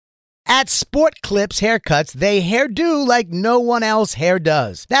At Sport Clips Haircuts, they hairdo like no one else hair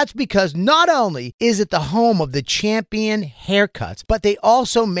does. That's because not only is it the home of the champion haircuts, but they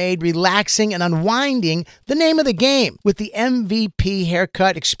also made relaxing and unwinding the name of the game. With the MVP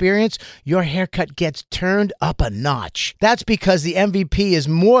haircut experience, your haircut gets turned up a notch. That's because the MVP is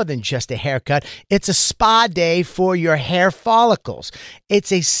more than just a haircut. It's a spa day for your hair follicles.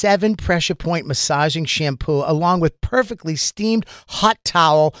 It's a 7 pressure point massaging shampoo along with perfectly steamed hot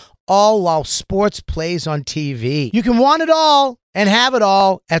towel, all while sports plays on TV. You can want it all and have it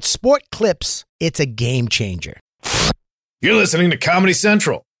all at Sport Clips. It's a game changer. You're listening to Comedy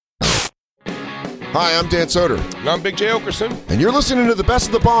Central. Hi, I'm Dan Soder. And I'm Big J. Okerson. And you're listening to The Best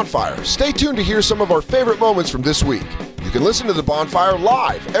of the Bonfire. Stay tuned to hear some of our favorite moments from this week. You can listen to The Bonfire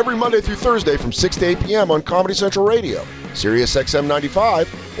live every Monday through Thursday from 6 to 8 p.m. on Comedy Central Radio, Sirius XM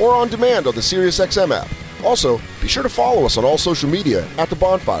 95, or on demand on the Sirius XM app. Also, be sure to follow us on all social media at The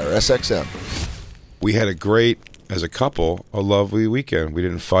Bonfire SXM. We had as a couple, a lovely weekend. We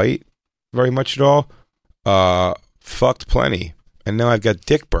didn't fight very much at all. Fucked plenty. And now I've got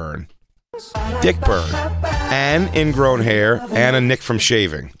dick burn. And ingrown hair and a nick from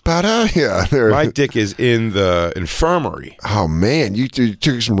shaving. But, yeah. My dick is in the infirmary. Oh, man. You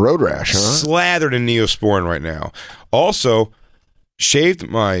took some road rash, huh? Slathered in Neosporin right now. Also, shaved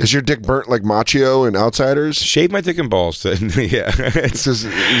my... Is your dick burnt like Machio and Outsiders? Shaved my dick and balls. Yeah. It's just,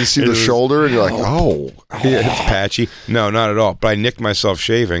 you see the shoulder and you're like, oh. Yeah, it's patchy. No, not at all. But I nicked myself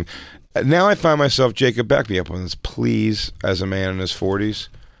shaving. Now I find myself, Jacob, back me up on this, please, as a man in his 40s.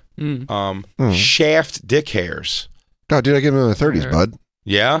 Shaft dick hairs. No, dude, I get them in my 30s, bud.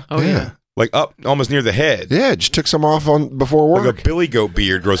 Yeah? Oh, yeah. Like up almost near the head. Yeah, just took some off before work. Like a billy goat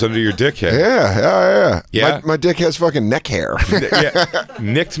beard grows under your dick head. Yeah. My dick has fucking neck hair.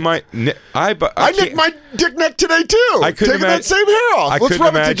 Nicked my... I nicked my dick neck today, too. I couldn't taking that same hair off. Let's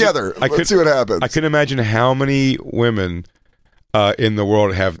rub it together. Let's see what happens. I couldn't imagine how many women... in the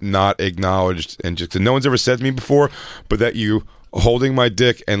world have not acknowledged, and just no one's ever said to me before, but that you holding my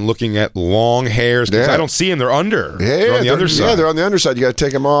dick and looking at long hairs, because I don't see them, they're under. They're on the underside. Yeah, they're on the underside. You got to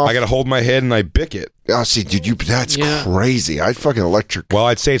take them off. I got to hold my head and I bick it. Oh, see, dude, that's crazy. I fucking electric. Well,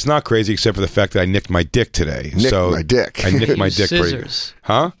 I'd say it's not crazy except for the fact that I nicked my dick today. My dick. I nicked my dick. Scissors.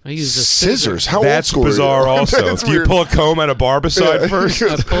 Huh? I use the scissors. How That's old school bizarre are you? also. That's Do you weird. pull a comb out of barbicide first?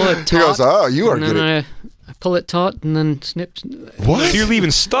 I pull it taut. He goes, oh, you are and good then I pull it taut and then snip. What? So you're leaving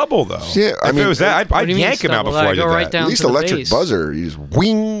stubble, though. Yeah, if it was that, I'd do you mean yank him out stubble? before I did go right that. down At least to the electric base. buzzer. You just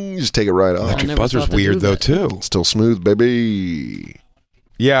wing, just take it right off. Electric never buzzer's thought to weird, do though, that. too. Still smooth, baby.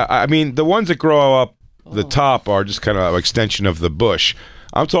 Yeah, I mean, the ones that grow up the top are just kind of an extension of the bush.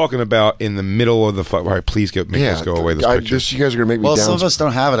 I'm talking about in the middle of the... All right, please make this go away, this picture. You guys are going to make me Well, down. some of us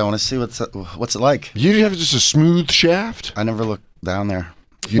don't have it. I want to see what's it like. You have just a smooth shaft? I never look down there.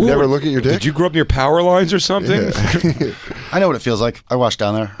 You never look at your dick? Did you grow up near power lines or something? Yeah. I know what it feels like. I wash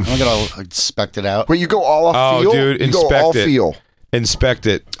down there. I'm going to all inspect it out. Wait, you go all off feel? Dude, you go inspect all it. feel. Inspect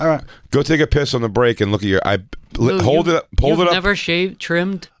it. All right. Go take a piss on the break and look at your... Lou, hold it up. You've never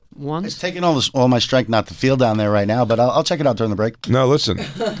trimmed once? It's taking all my strength not to feel down there right now, but I'll check it out during the break. No, listen.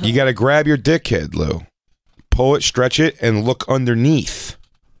 You got to grab your dickhead, Lou. Pull it, stretch it, and look underneath.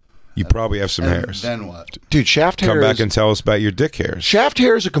 You probably have some hairs. Then what? Dude, shaft hair Come back and tell us about your dick hairs. Shaft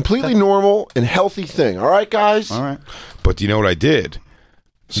hair is a completely normal and healthy thing. All right, guys? All right. But do you know what I did?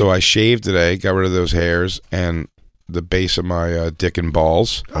 So I shaved today, got rid of those hairs and the base of my dick and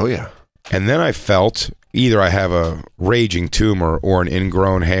balls. Oh, yeah. And then I felt either I have a raging tumor or an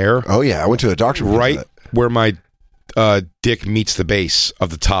ingrown hair. Oh, yeah. I went to a doctor. Right where my dick meets the base of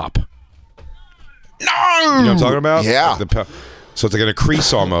the top. No! You know what I'm talking about? Yeah. Like so it's like a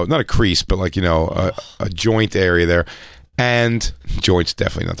crease almost. Not a crease, but like, a joint area there. And joint's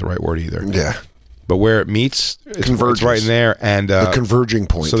definitely not the right word either. Yeah. But where it meets, it's Converges. right in there. And the converging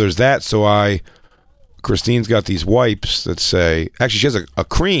point. So there's that. So Christine's got these wipes that say, actually she has a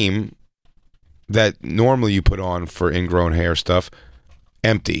cream that normally you put on for ingrown hair stuff.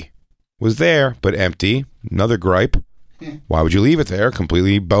 Empty. Was there, but empty. Another gripe. Why would you leave it there?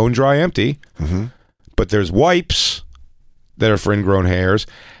 Completely bone dry empty. Mm-hmm. But there's wipes that are for ingrown hairs.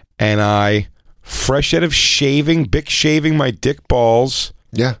 And I, fresh out of bic shaving my dick balls.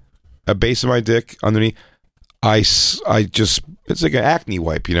 Yeah. A base of my dick underneath. It's like an acne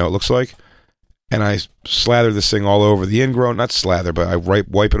wipe, it looks like. And I slather this thing all over the ingrown, not slather, but I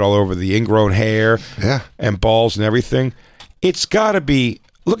wipe it all over the ingrown hair and balls and everything. It's got to be,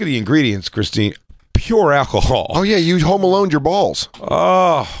 look at the ingredients, Christine, pure alcohol. Oh, yeah, you Home Aloned your balls.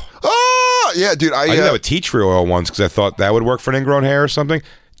 Oh, yeah, dude. I did that with tea tree oil once because I thought that would work for an ingrown hair or something.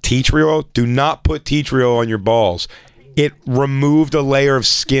 Tea tree oil, do not put tea tree oil on your balls. it removed a layer of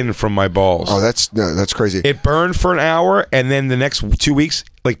skin from my balls. Oh, that's crazy. It burned for an hour, and then the next 2 weeks,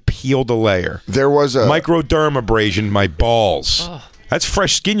 like peeled a layer. There was a microdermabrasion in my balls. Oh. That's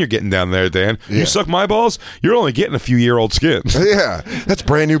fresh skin you're getting down there, Dan. Yeah. You suck my balls, you're only getting a few-year-old skin. Yeah, that's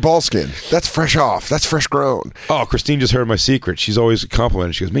brand new ball skin. That's fresh off. That's fresh grown. Oh, Christine just heard my secret. She's always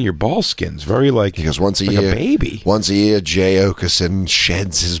complimenting. She goes, man, your ball skin's very like, he goes, once a like year, a baby. Once a year, Jay Okerson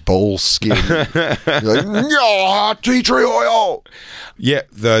sheds his bowl skin. You're like, no, hot tea tree oil. Yeah,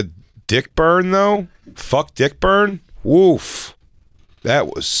 the dick burn, though. Fuck dick burn. Woof.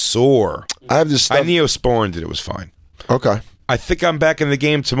 That was sore. I have this stuff. I Neosporined it. It was fine. Okay. I think I'm back in the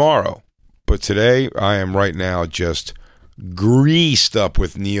game tomorrow. But today, I am right now just greased up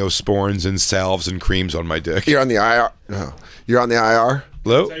with Neosporins and salves and creams on my dick. You're on the IR? No. You're on the IR?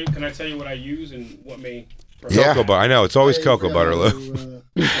 Lou? Can I tell you what I use and what may... Cocoa butter. I know. It's always cocoa butter, Lou.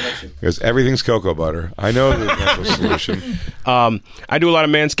 Because everything's cocoa butter. I know that's a solution. I do a lot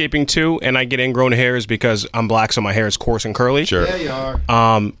of manscaping, too, and I get ingrown hairs because I'm black, so my hair is coarse and curly. Sure. There you are.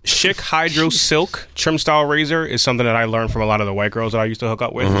 Schick Hydro Silk trim style razor is something that I learned from a lot of the white girls that I used to hook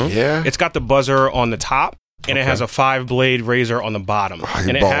up with. Yeah. It's got the buzzer on the top, and it has a 5-blade razor on the bottom.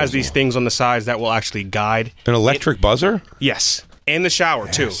 And it has these things on the sides that will actually guide. An electric buzzer? Yes. And the shower,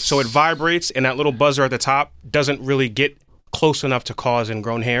 too. So it vibrates, and that little buzzer at the top doesn't really get close enough to cause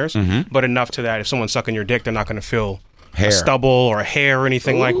ingrown hairs, but enough to that if someone's sucking your dick, they're not going to feel hair, a stubble or a hair or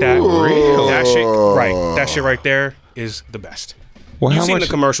anything like that. Really? That shit right there is the best. Well, You've seen the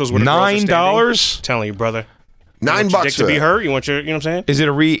commercials with $9? Telling you, brother. $9 you want your dick to be hurt? You want your, you know what I'm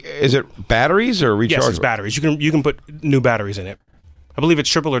saying? Is it batteries or rechargeable? Yes, it's batteries. You can put new batteries in it. I believe it's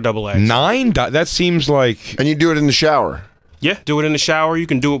triple or double A. $9? That seems like. And you do it in the shower. Yeah, do it in the shower. You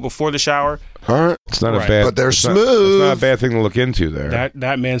can do it before the shower. All right. It's not a bad. But they're smooth. It's not a bad thing to look into there.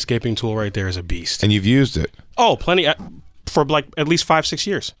 That manscaping tool right there is a beast. And you've used it. Oh, plenty. For like at least 5-6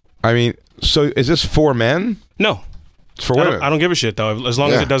 years. I mean, so is this for men? No. It's for women. I don't give a shit, though. As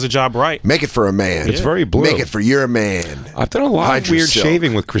long as it does the job right. Make it for a man. It's very blue. Make it for your man. I've done a lot Hide of weird yourself.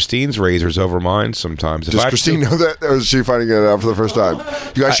 shaving with Christine's razors over mine sometimes. Does Christine know that? Or is she finding it out for the first time?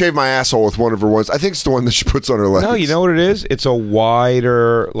 I shave my asshole with one of her ones. I think it's the one that she puts on her legs. No, you know what it is? It's a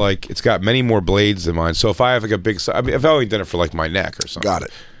wider, like, it's got many more blades than mine. So if I have like a big, I mean, I've only done it for like my neck or something. Got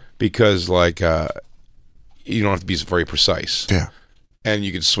it. Because like, you don't have to be very precise. Yeah. And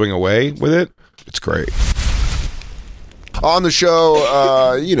you can swing away with it. It's great. On the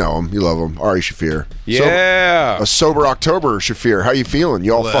show, you know him, you love him, Ari Shaffir. Yeah. A sober October, Shaffir. How you feeling?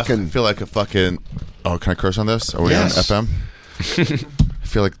 Y'all I fucking feel like a fucking. Oh, can I curse on this? Are we Yes. on FM? I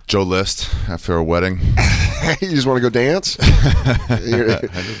feel like Joe List after a wedding. You just want to go dance?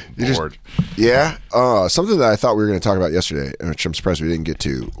 Bored. Yeah. Something that I thought we were going to talk about yesterday, which I'm surprised we didn't get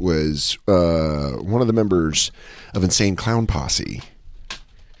to, was one of the members of Insane Clown Posse.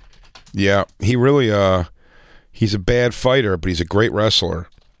 Yeah. He really, he's a bad fighter, but he's a great wrestler.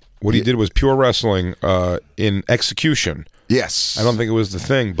 What he did was pure wrestling in execution. Yes. I don't think it was the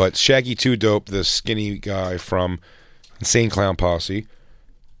thing, but Shaggy 2 Dope, the skinny guy from Insane Clown Posse,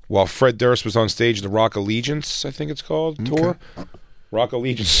 while Fred Durst was on stage in the Rock Allegiance, I think it's called, tour. Rock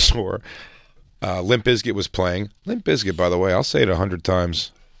Allegiance tour. Limp Bizkit was playing. Limp Bizkit, by the way, I'll say it 100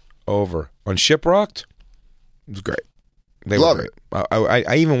 times over. On Shiprocked, it was great. They Love were great.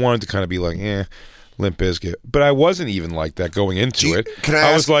 I even wanted to kind of be like, Limp Bizkit. But I wasn't even like that going into it.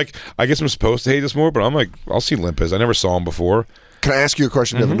 I was like, I guess I'm supposed to hate this more, but I'm like, I'll see Limp Bizkit. I never saw him before. Can I ask you a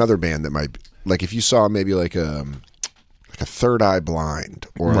question of another band that might, like if you saw maybe like a Third Eye Blind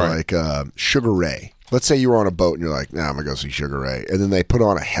or like Sugar Ray. Let's say you were on a boat and you're like, nah, I'm going to go see Sugar Ray. And then they put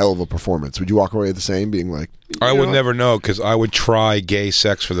on a hell of a performance. Would you walk away the same, being like... I would never know, because I would try gay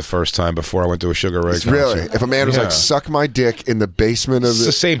sex for the first time before I went to a Sugar Ray concert. Really? If a man was like, suck my dick in the basement of It's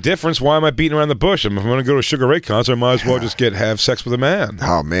the same difference. Why am I beating around the bush? If I'm going to go to a Sugar Ray concert, I might as well just have sex with a man.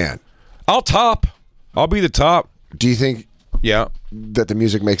 Oh, man. I'll top. I'll be the top. Do you think Yeah. that the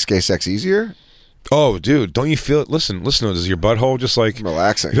music makes gay sex easier? Oh, dude, don't you feel it? Listen to this. Is your butthole just like... I'm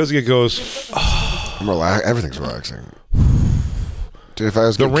relaxing. It feels like it goes... I'm everything's relaxing. Dude, if I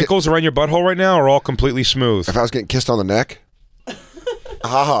was The wrinkles around your butthole right now are all completely smooth. if I was getting kissed on the neck...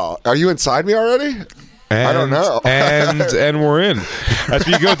 Oh, are you inside me already? I don't know. and we're in. That's what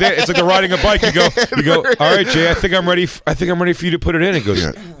you go there. It's like the riding a bike. You go. All right, Jay. I think I'm ready. I think I'm ready for you to put it in. It goes.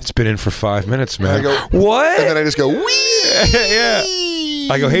 It's been in for 5 minutes, man. I go, what? And then I just go, wee! Yeah.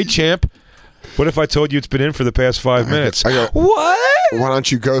 I go, hey, champ. What if I told you it's been in for the past 5 minutes? I go, what? Why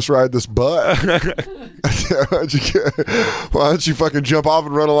don't you ghost ride this butt? Why don't you fucking jump off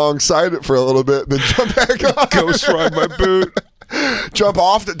and run alongside it for a little bit, and then jump back on? Ghost ride my boot. jump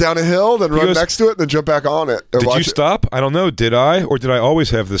off down a hill, then run next to it, then jump back on it. Did you stop? I don't know. Did I? Or did I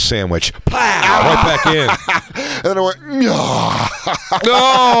always have the sandwich? Plow! Right back in. And then I went,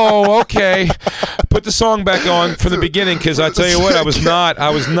 no, okay. Put the song back on from the beginning, because I tell you what, I was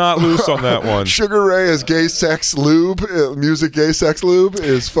not loose on that one. Sugar Ray as gay sex lube, music gay sex lube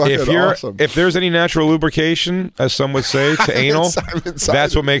is fucking awesome. If there's any natural lubrication, as some would say, to anal,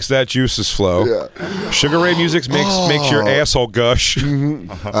 that's what makes that juices flow. Yeah. Sugar Ray music makes your asshole gush.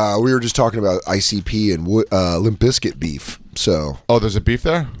 Mm-hmm. We were just talking about ICP and Limp Bizkit beef. So, there's a beef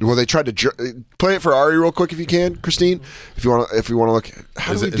there. Well, they tried to play it for Ari real quick if you can, Christine. If you want to look,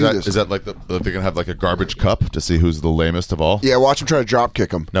 how do we do this? Is that like they're gonna have like a garbage cup to see who's the lamest of all? Yeah, watch him try to drop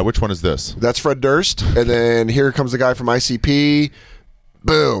kick him. Now, which one is this? That's Fred Durst, and then here comes the guy from ICP.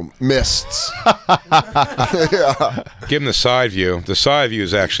 Boom, missed. Yeah. Give him the side view. The side view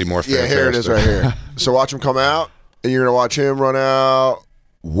is actually more fantastic. Yeah, here it is right here. So watch him come out, and you're gonna watch him run out.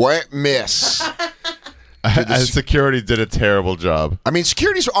 Wet miss. And security did a terrible job. I mean,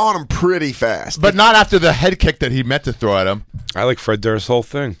 security's on him pretty fast. But not after the head kick that he meant to throw at him. I like Fred Durst's whole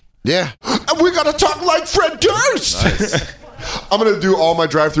thing. Yeah. And we got to talk like Fred Durst. Nice. I'm going to do all my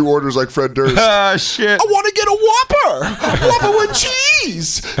drive-through orders like Fred Durst. Shit. I want to get a Whopper with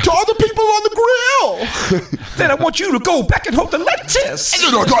cheese to all the people on the grill. Then I want you to go back and hold the lettuce.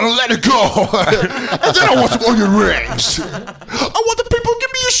 And then I got to let it go. And then I want some onion rings. I want the people to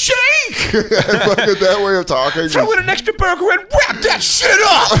give me a shake. Fucking that way of talking. Throw in an extra burger and wrap that shit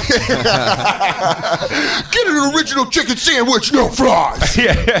up. Get an original chicken sandwich, no fries.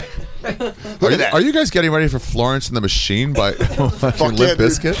 Yeah. Look at that. Are you guys getting ready for Florence and the Machine by Fuck Limp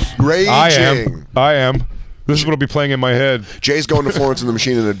Bizkit? Raging. I am. This is what will be playing in my head. Jay's going to Florence and the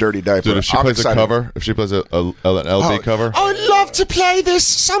Machine in a dirty diaper. Dude, if she plays a cover, if she plays an LP cover. I would love to play this.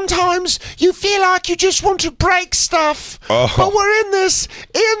 Sometimes you feel like you just want to break stuff. But we're in this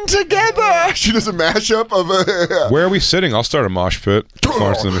together. She does a mashup of Where are we sitting? I'll start a mosh pit.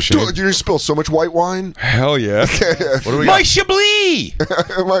 Florence and the Machine. Did you spill so much white wine? Hell yeah. What do we My got? Chablis!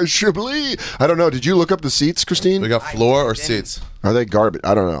 My Chablis. I don't know. Did you look up the seats, Christine? We got floor or seats? Are they garbage?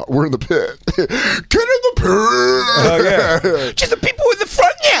 I don't know. We're in the pit. Get in the pit. Oh, yeah. Just the people in the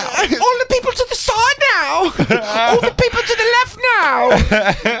front now. All the people to the side now. All the people to the left now.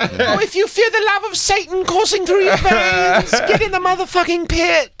 Oh, if you feel the love of Satan coursing through your veins, get in the motherfucking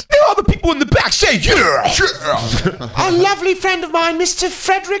pit. All the people in the back say, yeah. A lovely friend of mine, Mr.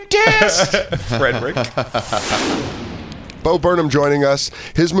 Frederick Durst. Frederick. Bo Burnham joining us.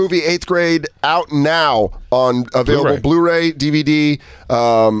 His movie 8th Grade out now on available Blu-ray, DVD.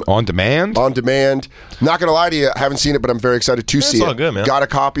 On demand? On demand. Not going to lie to you, I haven't seen it, but I'm very excited to see it. It's all good, man. Got a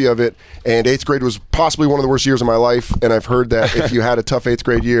copy of it, and 8th grade was possibly one of the worst years of my life, and I've heard that if you had a tough 8th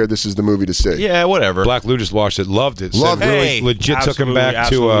grade year, this is the movie to see. Yeah, whatever. Black Lou just watched it, loved it. Loved said it. really Hey, legit took him back to...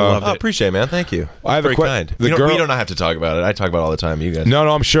 absolutely loved it. Oh, appreciate it, man. Thank you. I have Very a que- kind. the We girl- don't have to talk about it. I talk about it all the time. You guys. No,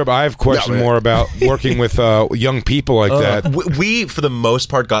 I'm sure, but I have a question more about working with young people like that. We, for the most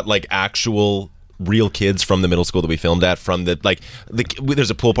part, got like actual real kids from the middle school that we filmed at. From there's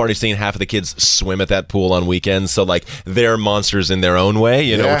a pool party scene. Half of the kids swim at that pool on weekends, so like they're monsters in their own way,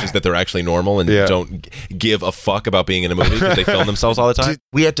 you know, which is that they're actually normal and don't give a fuck about being in a movie because they film themselves all the time.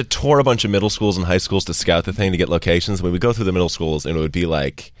 We had to tour a bunch of middle schools and high schools to scout the thing to get locations. We would go through the middle schools and it'd be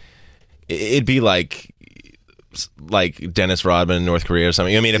like Dennis Rodman in North Korea or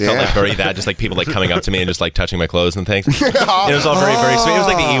something. I mean, it felt like very that, just like people like coming up to me and just like touching my clothes and things. It was all very, very sweet. It was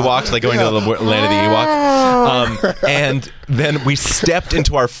like the Ewoks, like going to the land of the Ewoks. And then we stepped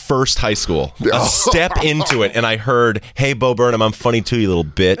into our first high school. A step into it, and I heard, "Hey, Bo Burnham, I'm funny too, you little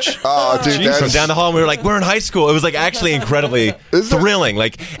bitch." Oh, dude, From down the hall, and we were like, "We're in high school." It was like actually incredibly thrilling.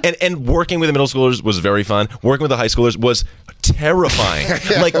 Like, and working with the middle schoolers was very fun. Working with the high schoolers was terrifying.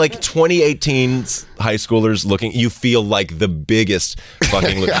 like 2018's high schoolers looking, you feel like the biggest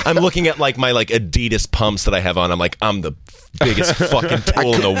fucking. I'm looking at like my like Adidas pumps that I have on. I'm like, I'm the biggest fucking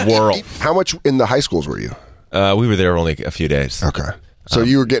tool in the world. How much in the high schools were you? We were there only a few days. Okay. So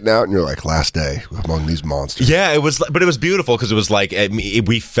you were getting out and you're like, last day among these monsters. Yeah, it was, but it was beautiful because it was like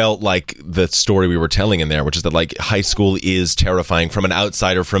we felt like the story we were telling in there, which is that like high school is terrifying from an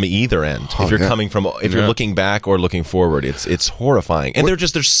outsider from either end. If you're coming from, if you're looking back or looking forward, it's horrifying. And they're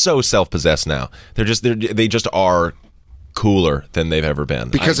so self-possessed now. They just are cooler than they've ever been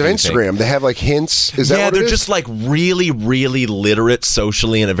because of Instagram. They have like hints. Is that what it they're is? just like really, really literate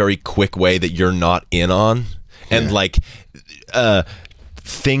socially in a very quick way that you're not in on, and like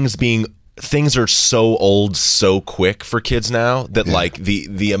things are so old so quick for kids now that like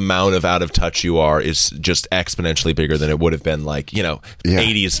the amount of out of touch you are is just exponentially bigger than it would have been like, you know,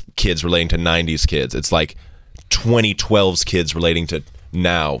 80s kids relating to 90s kids. It's like 2012's kids relating to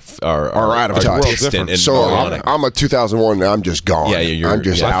now are out of touch. Distant and So moronic. I'm a 2001 and I'm just gone. Yeah, I'm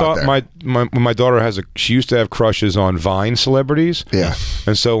just I out thought there. my daughter she used to have crushes on Vine celebrities. Yeah.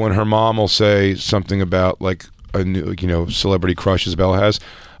 And so when her mom will say something about like a new, celebrity crush Isabel has,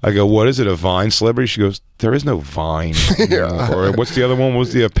 I go, what is it, a Vine celebrity? She goes, there is no Vine. Or what's the other one? What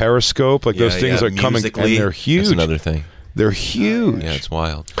was the Periscope? Like those things are coming, and they're huge. That's another thing. They're huge. Yeah, it's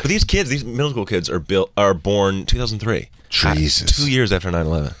wild. But these middle school kids are born 2003. Jesus. 2 years after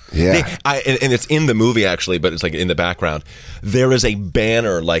 9/11. Yeah. And it's in the movie, actually, but it's like in the background. There is a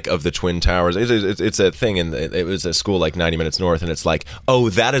banner like of the Twin Towers. It's a thing, and it was a school like 90 minutes north, and it's like, oh,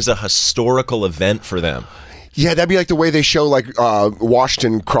 that is a historical event for them. Yeah, that'd be like the way they show like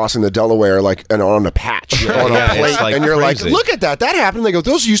Washington crossing the Delaware, like and on a patch on a plate, like and you're crazy. like, look at that happened. They go,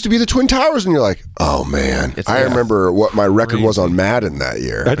 those used to be the Twin Towers, and you're like, oh man, I remember what my record was on Madden that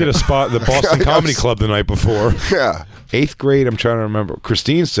year. I did a spot at the Boston Comedy Club the night before. Yeah. 8th grade, I'm trying to remember.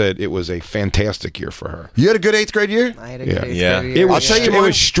 Christine said it was a fantastic year for her. You had a good 8th grade year? I had a good 8th grade year. It was, I'll tell you it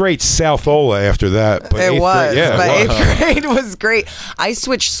was straight South Ola after that. But It was, but 8th grade grade was great. I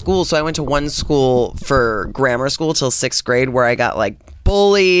switched schools, so I went to one school for grammar school till 6th grade where I got like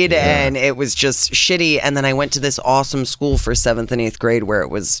bullied and it was just shitty. And then I went to this awesome school for 7th and 8th grade where it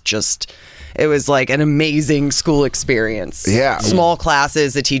was like an amazing school experience. Yeah. Small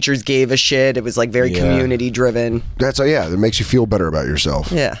classes, the teachers gave a shit. It was like very community driven. That makes you feel better about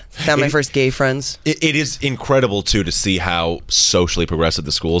yourself. Yeah. Found my first gay friends. It is incredible too to see how socially progressive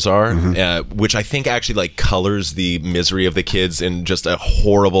the schools are, which I think actually like colors the misery of the kids in just a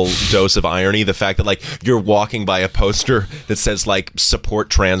horrible dose of irony. The fact that like you're walking by a poster that says like support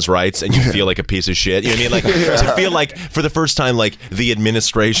trans rights and you feel like a piece of shit. You know what I mean? Like to feel like for the first time like the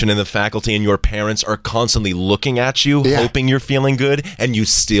administration and the faculty and your parents are constantly looking at you, hoping you're feeling good, and you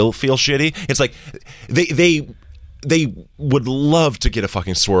still feel shitty. It's like they would love to get a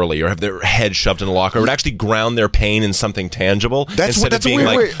fucking swirly or have their head shoved in a locker or would actually ground their pain in something tangible instead of being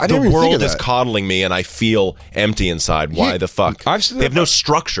like, the world is coddling me and I feel empty inside. Why the fuck? They have no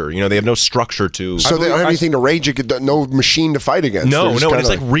structure. They have no structure to... So they don't have anything to rage against, no machine to fight against. No, and it's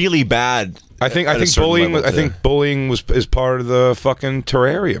like really bad. I think bullying is part of the fucking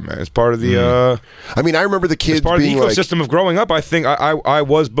terrarium, man. It's part of the. I mean, I remember the kids. It's part of the being ecosystem of growing up. I think I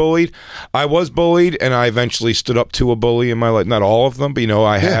was bullied. I was bullied, and I eventually stood up to a bully in my life. Not all of them, but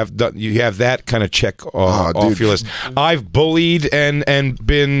I have done. You have that kind of check off your list. I've bullied and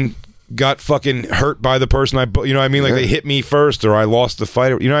got fucking hurt by the person I you know what I mean, like they hit me first or I lost the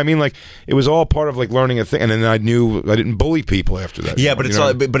fight, you know what I mean, like it was all part of like learning a thing, and then I knew I didn't bully people after that.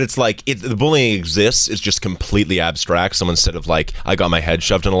 But it's like the bullying exists. It's just completely abstract. Someone said of like I got my head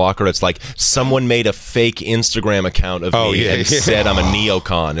shoved in a locker. It's like someone made a fake Instagram account of me and said I'm a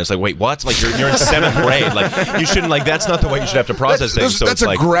neocon. It's like, wait, what? Like you're in 7th grade. Like you shouldn't, like that's not the way you should have to process things. So that's it's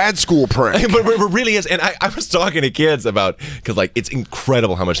a grad school prank. but it really is. And I was talking to kids about, because like it's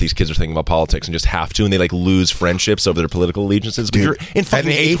incredible how much these kids are thinking about politics and just have to, and they like lose friendships over their political allegiances. But you're in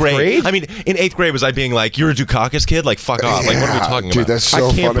fucking 8th grade. I mean, in 8th grade was I being like, you're a Dukakis kid? Like fuck off. Like what are we talking about? Dude, that's so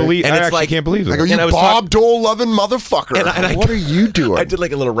funny. I can't believe that. I go, you Bob Dole loving motherfucker. And what are you doing? I did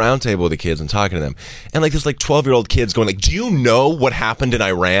like a little round table with the kids and talking to them, and like this like 12-year-old kids going like, do you know what happened in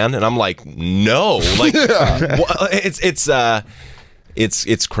Iran? And I'm like, no. Like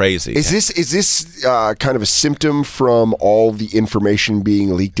it's crazy. Is this kind of a symptom from all the information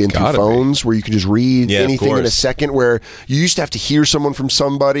being leaked into phones, where you can just read anything in a second? Where you used to have to hear someone from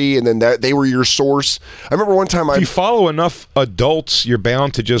somebody, and then they were your source. I remember one time if you follow enough adults, you're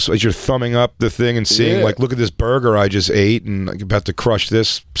bound to just, as you're thumbing up the thing and seeing like, look at this burger I just ate, and like, about to crush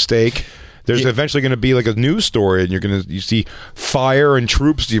this steak. There's eventually going to be like a news story, and you see fire and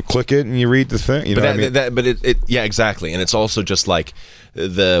troops. You click it and you read the thing. You know what I mean? Exactly. And it's also just like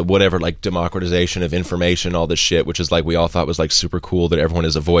the whatever, like democratization of information, all this shit, which is like we all thought was like super cool that everyone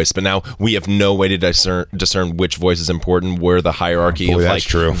has a voice, but now we have no way to discern which voice is important, where the hierarchy of like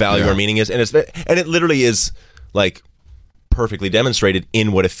value or meaning is, and it literally is like perfectly demonstrated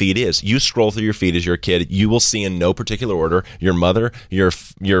in what a feed is. You scroll through your feed as you're a kid, you will see in no particular order your mother, your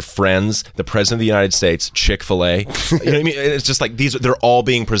friends, the president of the United States, Chick-fil-A. You know what I mean? It's just like they're all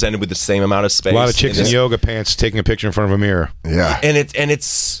being presented with the same amount of space. A lot of chicks in yoga pants taking a picture in front of a mirror. Yeah. And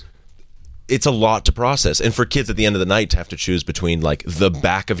it's a lot to process. And for kids at the end of the night to have to choose between like the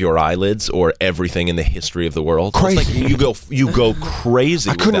back of your eyelids or everything in the history of the world. Crazy. It's like you go crazy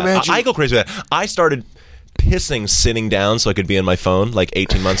I with couldn't that. imagine. I go crazy with that. I started pissing sitting down so I could be on my phone like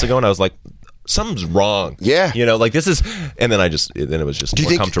 18 months ago, and I was like, something's wrong. Yeah. Like this is, and then it was just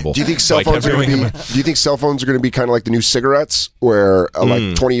more comfortable. Do you think cell phones are going to be? Do you think cell phones are going to be kind of like the new cigarettes, where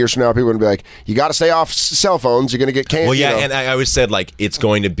like 20 years from now, people are going to be like, you got to stay off cell phones. You're going to get cancer. Well, yeah, and I always said like it's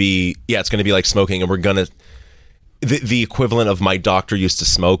going to be like smoking, and we're gonna. The equivalent of my doctor used to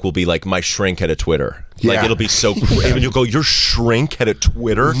smoke will be like my shrink had a Twitter. Yeah. Like it'll be so crazy. And you'll go, your shrink had a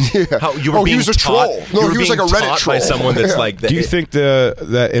Twitter? Yeah. How you were being he was a taught, troll. No, he was like a Reddit troll. By someone that's like that. Do you think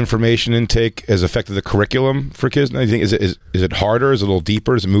that information intake has affected the curriculum for kids? Do you think is it harder? Is it a little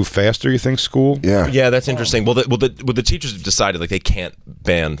deeper? Does it move faster? You think school? Yeah, that's interesting. Well, the teachers have decided like they can't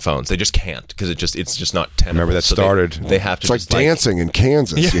ban phones. They just can't because it's just not tenable. Remember that started. They have to. It's like dancing in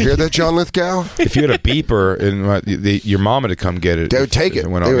Kansas. You hear that, John Lithgow? If you had a beeper and your mom had to come get it, they would take it.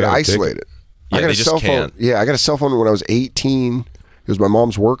 They would isolate it. Yeah, I got a cell phone. Yeah, I got a cell phone when I was 18. It was my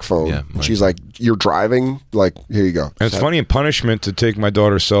mom's work phone. Yeah, she's like, "You're driving. Like, here you go." And it's funny, in punishment to take my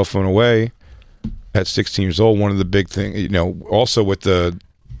daughter's cell phone away at 16 years old. One of the big things, also with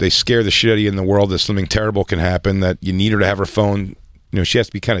they scare the shit out of you in the world that something terrible can happen. That you need her to have her phone. She has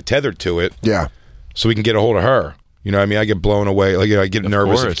to be kind of tethered to it. Yeah. So we can get a hold of her. You know what I mean? I get blown away. Like I get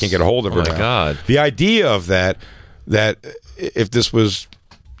nervous if I can't get a hold of her. Oh my God. The idea of that if this was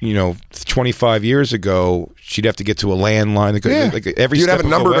 25 years ago, she'd have to get to a landline. Like every you'd step have a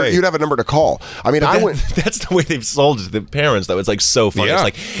number. away. You'd have a number to call. I mean, That's the way they've sold it to the parents, though. It's like so funny. Yeah. It's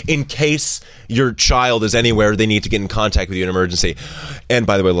like in case your child is anywhere, they need to get in contact with you in an emergency. And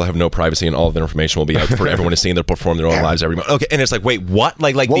by the way, they'll have no privacy, and all of their information will be out for everyone to see, and they'll perform their own lives every month. Okay, and it's like, wait, what?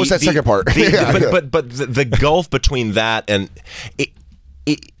 Like what was that second part? But the gulf between that and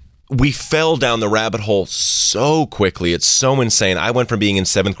we fell down the rabbit hole so quickly. It's so insane. I went from being in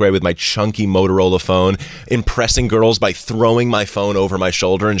 7th grade with my chunky Motorola phone, impressing girls by throwing my phone over my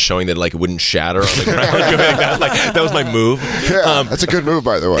shoulder and showing that like it wouldn't shatter on the ground. That was my move. Yeah, that's a good move,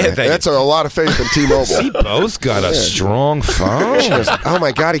 by the way. That's a lot of faith in T-Mobile. See, Bo's got a strong phone. Oh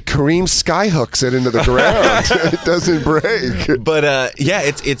my God, he Kareem skyhooks it into the ground. It doesn't break. But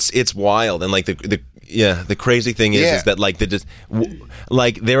it's wild, and like the crazy thing is that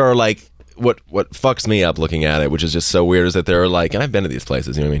like there are like what fucks me up looking at it, which is just so weird, is that there are like, and I've been to these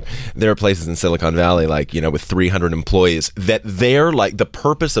places, you know what I mean? There are places in Silicon Valley, like, with 300 employees, that they're like, the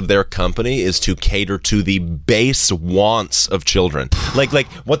purpose of their company is to cater to the base wants of children. Like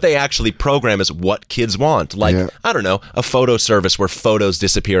what they actually program is what kids want. Like, I don't know, a photo service where photos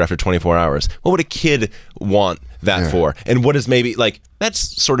disappear after 24 hours. What would a kid want that for? And what is maybe like,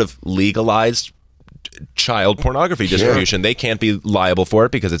 that's sort of legalized child pornography distribution. They can't be liable for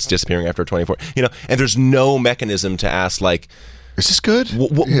it because it's disappearing after 24. And there's no mechanism to ask like, is this good?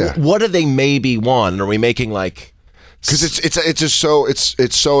 What do they maybe want? And are we making like? Because it's just so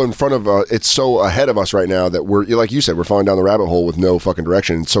it's so in front of it's so ahead of us right now that we're, like you said, we're falling down the rabbit hole with no fucking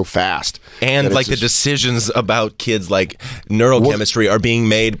direction. It's so fast, and like the decisions about kids like neurochemistry are being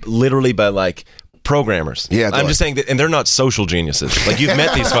made literally by like programmers. Yeah, I'm just saying that, and they're not social geniuses. Like, you've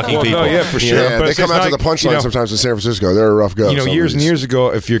met these fucking people. No, yeah, for sure. Yeah, but they come out to the punchline sometimes in San Francisco. They're a rough go. Years and years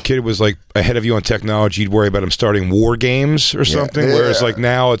ago, if your kid was like ahead of you on technology, you'd worry about him starting war games or something. Yeah. Whereas like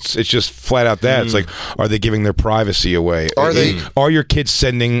now, it's just flat out that it's like, are they giving their privacy away? Are your kids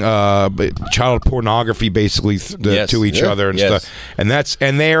sending child pornography basically to each other and stuff? And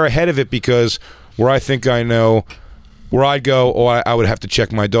they are ahead of it, because where I think I know. Where I'd go, I would have to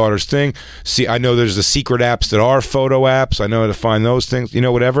check my daughter's thing. See, I know there's the secret apps that are photo apps. I know how to find those things,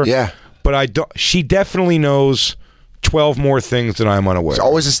 whatever. Yeah. But I don't. She definitely knows 12 more things that I'm unaware. It's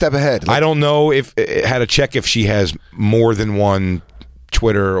always a step ahead. I don't know how to check if she has more than one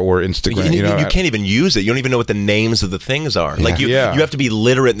Twitter or Instagram. You can't even use it. You don't even know what the names of the things are. Yeah. Like you have to be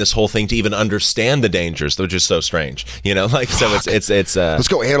literate in this whole thing to even understand the dangers, which is so strange. Like, so it's let's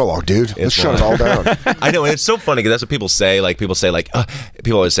go analog, dude. Let's shut it all down. I know, and it's so funny because that's what people say. Like, people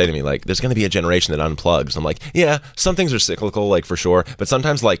always say to me, like, there's going to be a generation that unplugs. I'm like, yeah, some things are cyclical, like, for sure, but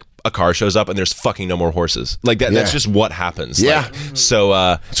sometimes like a car shows up and there's fucking no more horses. Like that. That's just what happens. Yeah. Like, so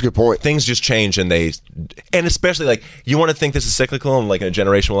that's a good point. Things just change, and especially like, you want to think this is cyclical and like a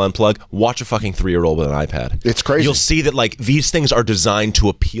generation will unplug. Watch a fucking 3-year-old with an iPad. It's crazy. You'll see that like these things are designed to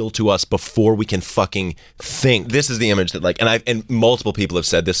appeal to us before we can fucking think. This is the image that like, and multiple people have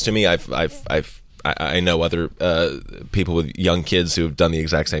said this to me. I know other people with young kids who have done the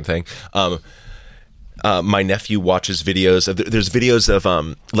exact same thing. My nephew watches videos of, there's videos of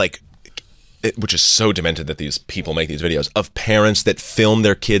which is so demented that these people make these videos of parents that film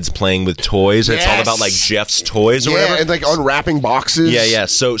their kids playing with toys. And it's all about like Jeff's toys or whatever. And like unwrapping boxes. Yeah.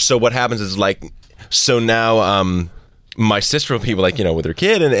 So what happens is like, so now my sister will be like, with her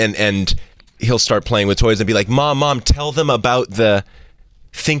kid, and he'll start playing with toys and be like, Mom, tell them about the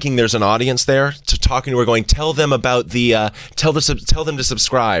thinking there's an audience there, to talking to her, going, tell them about the tell them to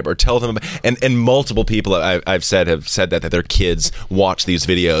subscribe, or tell them about, and multiple people I've said have said that their kids watch these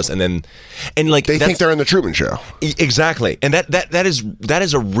videos and like they think they're in the Truman Show. Exactly. And that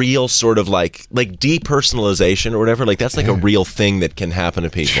is a real sort of like depersonalization or whatever. Like that's like a real thing that can happen to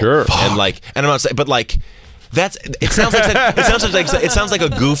people. Sure. And I'm not saying, but like it sounds like a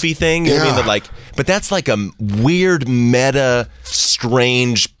goofy thing. You know what I mean? That like, but that's like a weird meta,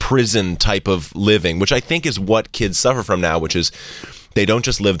 strange prison type of living, which I think is what kids suffer from now, which is they don't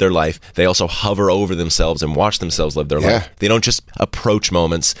just live their life, they also hover over themselves and watch themselves live their life. They don't just approach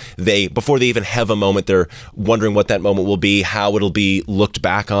moments. Before they even have a moment, they're wondering what that moment will be, how it'll be looked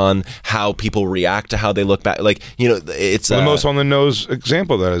back on, how people react to how they look back. Like, you know, it's the most on the nose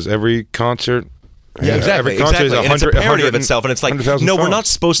example of that is every concert. Yeah, exactly. Every concert is and it's a parody of 100 itself, and it's like, no, we're not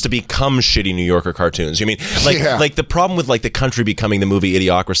supposed to become shitty New Yorker cartoons. You mean, like the problem with like the country becoming the movie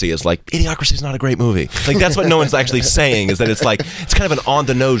Idiocracy is like, Idiocracy is not a great movie. Like that's what no one's actually saying, is that it's like, it's kind of an on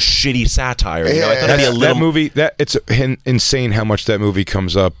the nose shitty satire. You know, I thought it'd be a little that movie. It's insane how much that movie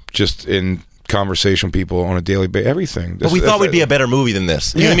comes up just in conversation with people on a daily basis. Everything. But we thought we'd be a better movie than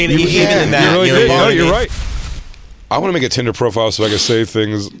this. You know what I mean? Even in that, you really did. You're right. I want to make a Tinder profile so I can say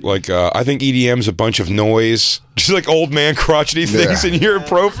things like, I think EDM's a bunch of noise. Just like old man crotchety things in your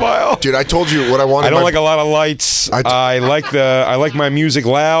profile. Dude, I told you what I wanted. I don't like a lot of lights. I like my music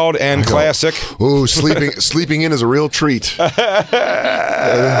loud and classic. Ooh, sleeping in is a real treat. And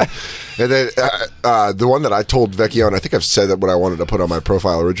then the one that I told Vecchio, and I think I've said that what I wanted to put on my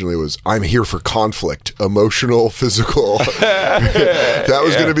profile originally was, I'm here for conflict, emotional, physical. That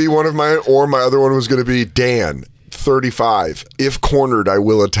was going to be one of mine, or my other one was going to be Dan. 35. If cornered, I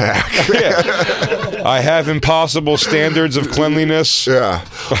will attack. I have impossible standards of cleanliness. Yeah.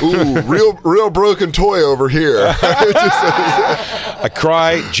 Ooh, real broken toy over here. I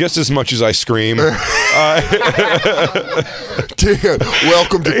cry just as much as I scream. Dan,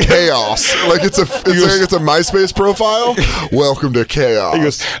 welcome to chaos. Like it's a MySpace profile. Welcome to chaos. He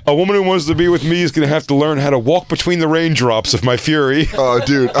goes, a woman who wants to be with me is going to have to learn how to walk between the raindrops of my fury. Oh,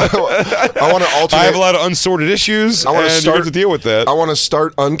 dude. I want to alternate. I have a lot of unsorted issues. I want to start to deal with that. I want to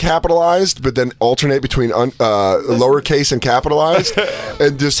start uncapitalized, but then alternate between lowercase and capitalized,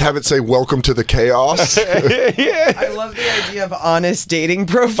 and just have it say "Welcome to the chaos." I love the idea of honest dating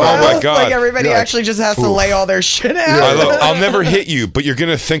profiles. Oh my God! Like everybody actually just has to lay all their shit out. Yeah, I'll never hit you, but you're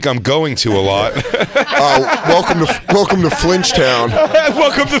gonna think I'm going to a lot. Welcome to Flinchtown.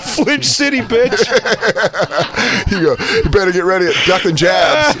 Welcome to Flinch City, bitch. You better get ready at duck and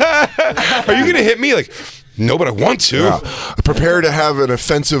jabs. Are you gonna hit me like? No, but I want to. Yeah. Prepare to have an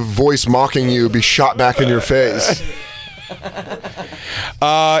offensive voice mocking you be shot back in your face.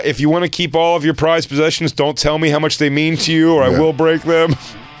 If you want to keep all of your prized possessions, don't tell me how much they mean to you, or I will break them.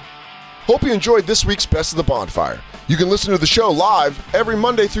 Hope you enjoyed this week's Best of the Bonfire. You can listen to the show live every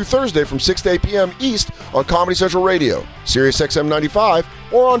Monday through Thursday from 6 to 8 p.m. East on Comedy Central Radio, SiriusXM 95,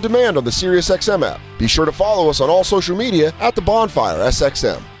 or on demand on the SiriusXM app. Be sure to follow us on all social media at The Bonfire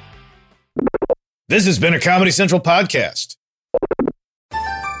SXM. This has been a Comedy Central podcast.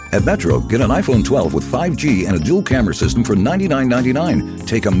 At Metro, get an iPhone 12 with 5G and a dual camera system for $99.99.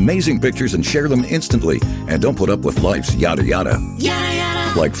 Take amazing pictures and share them instantly. And don't put up with life's yada yada. Yada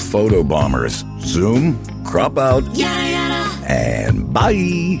yada. Like photo bombers. Zoom, crop out, yada yada. And bye.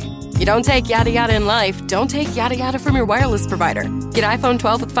 You don't take yada yada in life, don't take yada yada from your wireless provider. Get iPhone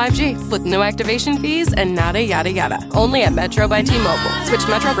 12 with 5G with no activation fees and nada yada yada. Only at Metro by T-Mobile. Switch to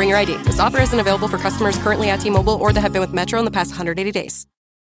Metro, bring your ID. This offer isn't available for customers currently at T-Mobile or that have been with Metro in the past 180 days.